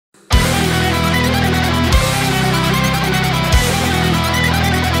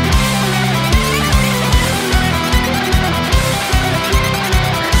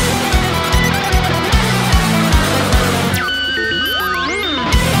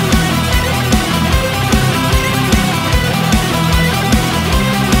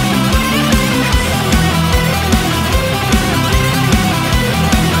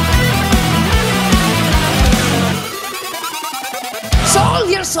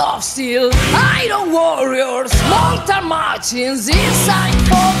of steel, iron warriors, mortal machines, inside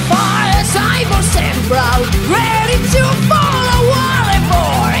for fire, cyborgs and proud, ready to follow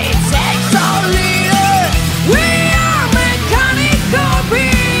whatever it takes our leader. We are mechanical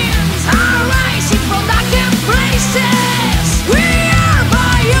beings, arising from dark places. We are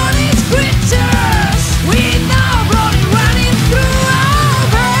bionic creatures, with our blood running through our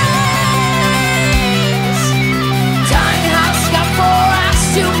veins. Time has come for us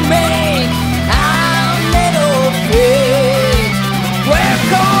to make our little bit. We're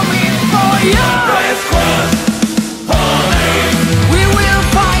coming for you. We will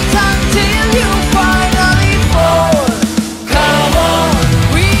fight until you finally fall. Come on,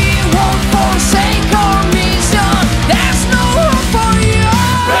 we won't forsake our mission. There's no hope for you.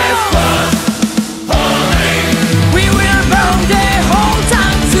 We will burn the whole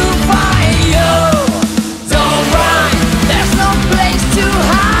time to find you. Don't run, there's no place to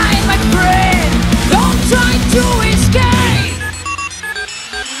hide, my friend. Don't try to escape.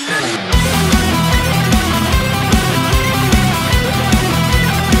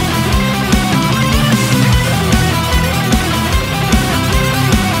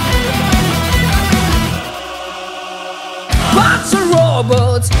 Bots and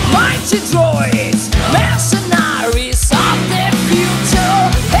robots, mighty droids,